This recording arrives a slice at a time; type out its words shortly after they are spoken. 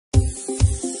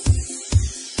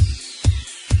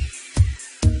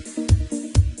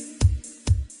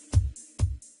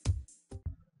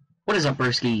What is up,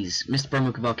 broskies? Mr.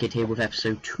 Bromo Kid here with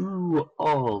episode 2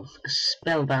 of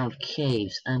Spellbound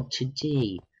Caves, and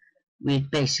today we're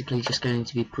basically just going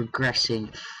to be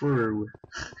progressing through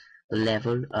the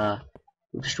level.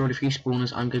 We've destroyed a few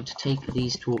spawners. I'm going to take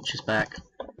these torches back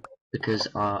because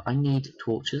I need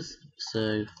torches,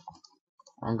 so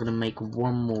I'm going to make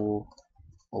one more,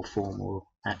 or four more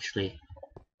actually.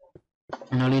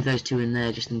 And I'll leave those two in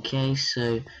there just in case.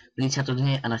 So we need to have them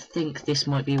here, and I think this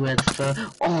might be where the first.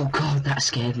 Oh god, that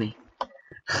scared me.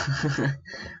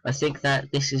 I think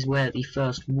that this is where the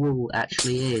first wall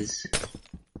actually is.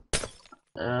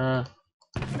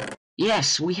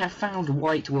 Yes, we have found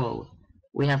white wool.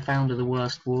 We have found the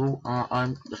worst wall.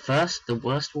 The first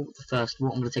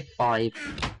wall. I'm gonna take 5,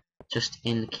 just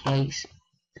in case.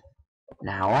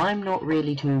 Now I'm not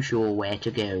really too sure where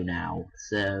to go now,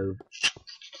 so.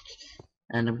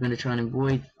 And I'm going to try and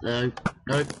avoid though.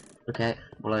 Nope. Okay.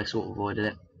 Well, I sort of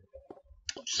avoided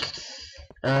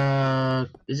it.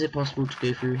 Is it possible to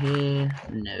go through here?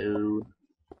 No.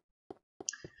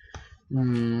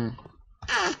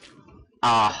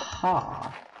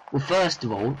 Aha. Well, first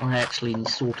of all, I actually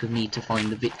sort of need to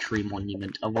find the victory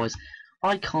monument. Otherwise,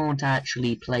 I can't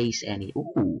actually place any.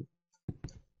 Ooh.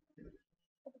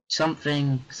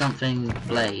 Something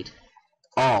blade.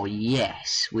 Oh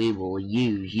yes, we will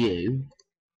use you.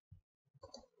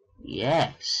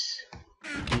 Yes,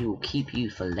 we will keep you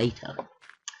for later.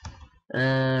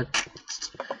 There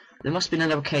must be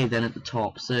another cave then at the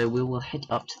top, so we will head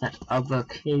up to that other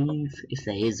cave, if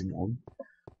there is one.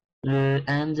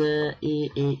 And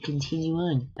continue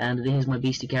on. And there's my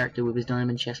beastie character with his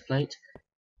diamond chest plate.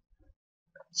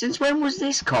 Since when was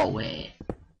this Colway?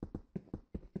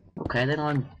 Okay, then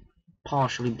I'm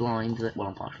partially blind. Well,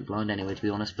 I'm partially blind anyway, to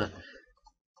be honest, but.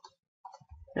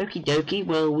 Okie dokie,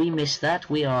 well, we missed that.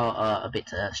 We are a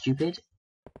bit stupid.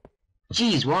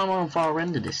 Jeez, why am I on far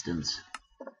render distance?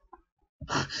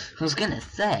 I was gonna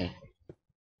say.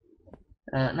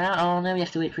 Now we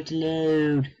have to wait for it to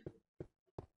load.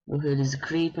 Oh, there's a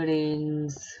creeper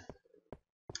rings.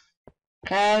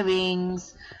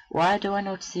 Cavings! Why do I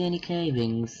not see any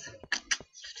cavings?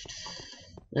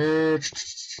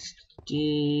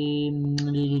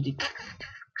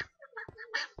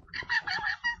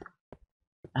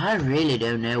 I really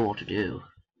don't know what to do.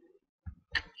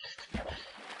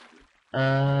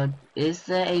 Is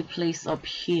there a place up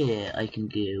here I can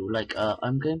go? Like,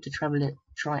 I'm going to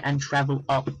try and travel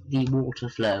up the water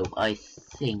flow, I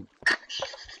think.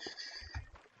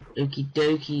 Okie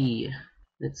dokie.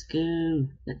 Let's go.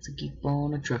 Let's keep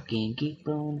on trucking,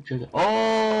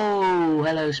 Oh,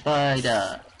 hello,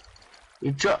 spider.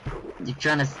 You're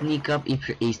trying to sneak up.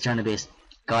 He's trying to be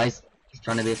guys. He's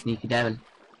trying to be a sneaky devil.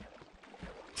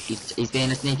 He's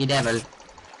being a sneaky devil.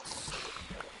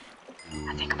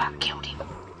 I think I killed him.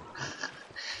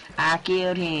 I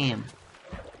killed him.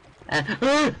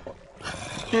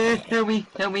 Help me,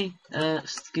 help me.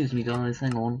 Excuse me, guys.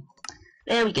 Hang on.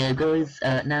 There we go, guys.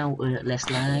 Now less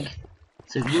lag.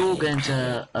 So you're going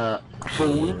to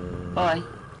fall. Bye.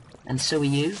 And so are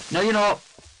you. No, you're not.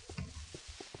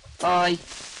 Bye.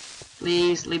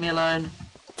 Please leave me alone.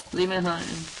 Leave me alone.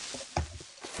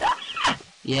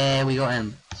 Yeah, we got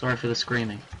him. Sorry for the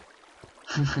screaming.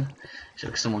 Should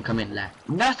have someone come in there.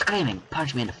 No screaming!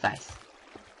 Punch me in the face.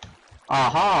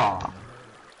 Aha!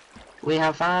 We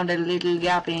have found a little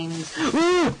gappings.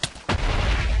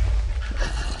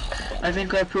 I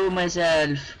think I proved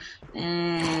myself.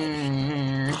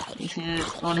 It's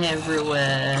on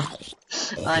everywhere.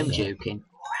 I'm joking.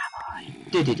 Where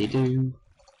am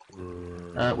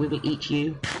I? We will eat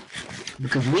you.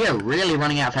 Because we are really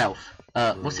running out of health.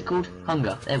 What's it called?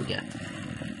 Hunger. There we go.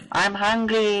 I'm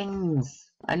hungry.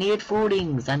 I need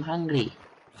foodings. I'm hungry.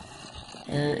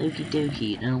 Okie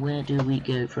dokie. Now where do we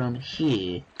go from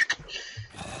here?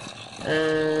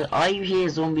 I hear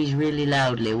zombies really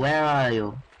loudly. Where are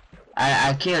you?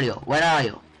 I'll kill you. Where are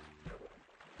you?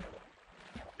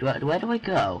 Where do I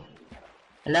go?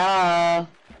 Hello?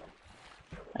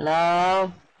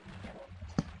 Hello?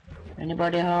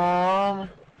 Anybody home?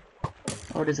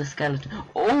 Oh, there's a skeleton.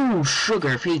 Oh, sugar,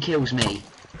 if he kills me.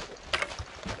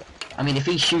 I mean, if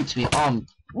he shoots me, let's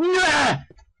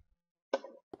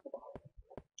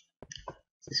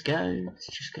just go. Let's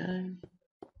just go.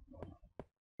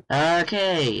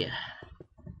 Okay.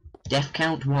 Death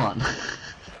count 1.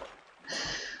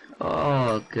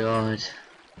 Oh, God.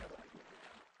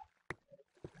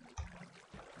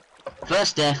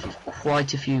 First death of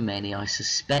quite a few many, I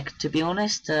suspect, to be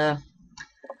honest.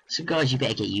 So guys, you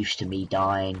better get used to me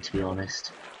dying, to be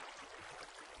honest.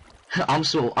 I'm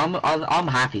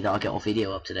happy that I got a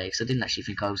video up today, because I didn't actually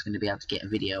think I was going to be able to get a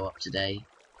video up today.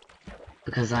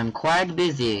 because I'm quite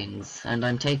busy, and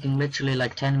I'm taking literally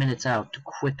like 10 minutes out to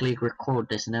quickly record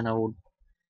this, and then I will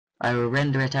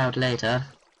render it out later.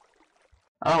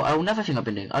 Oh, another thing I've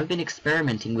been doing. I've been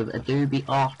experimenting with Adobe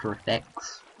After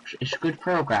Effects. It's a good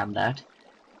program, that.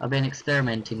 I've been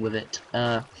experimenting with it.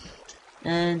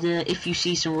 And if you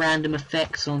see some random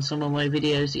effects on some of my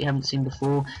videos that you haven't seen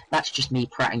before, that's just me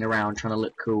prattling around trying to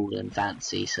look cool and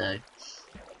fancy, so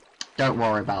don't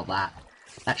worry about that.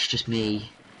 That's just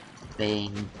me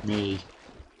being me.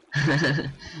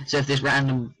 So if there's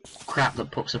random crap that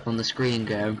pops up on the screen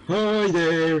going, "Hi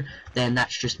there," then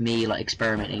that's just me like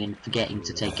experimenting and forgetting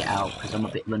to take it out because I'm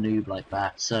a bit of a noob like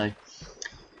that. So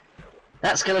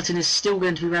that skeleton is still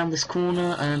going to be around this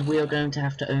corner, and we are going to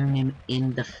have to own him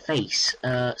in the face.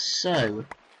 So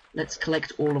let's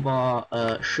collect all of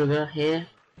our sugar here.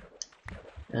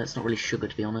 It's not really sugar,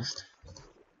 to be honest.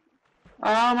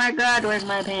 Oh my god, where's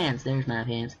my pants? There's my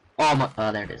pants.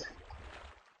 Oh, there it is.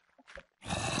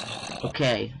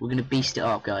 Okay, we're gonna beast it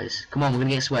up, guys. Come on, we're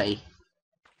gonna get sweaty.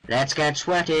 Let's get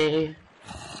sweaty.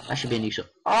 That should be a new shot.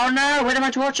 Oh no, where are my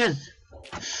torches?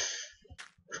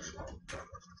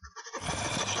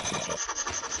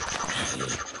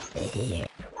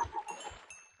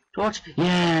 Torch!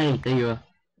 Yay! There you are.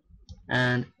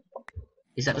 And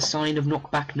is that the sign of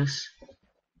knockbackness?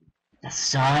 The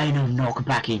sign of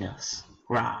knockbackiness.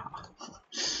 Rah.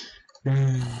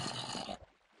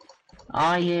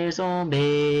 I hear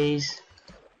zombies.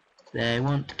 They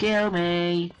want to kill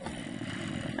me.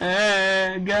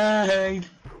 Guys.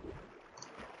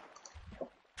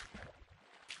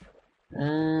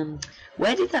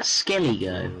 Where did that Skelly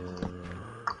go?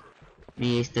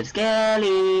 Mr.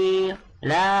 Skelly.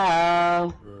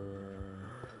 Hello.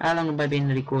 How long have I been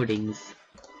recording?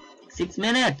 6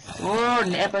 minutes. Oh,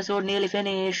 the episode nearly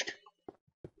finished.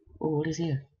 Oh, what is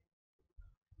here?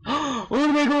 Oh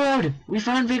my god! We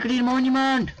found Victory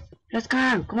Monument! Let's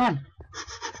go! Come on!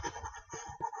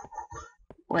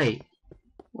 Wait.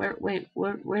 Where's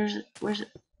it? Where's it?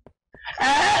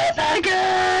 Ah, very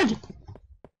good!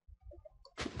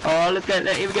 Oh, let's go.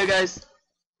 Here we go, guys.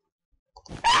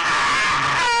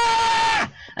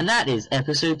 Ah! And that is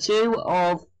episode 2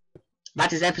 of...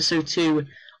 That is episode 2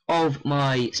 of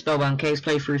my Spellbound Caves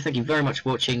playthrough. Thank you very much for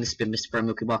watching. This has been Mr. Brown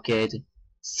Milky Bucket.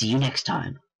 See you next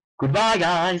time. Goodbye,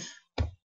 guys!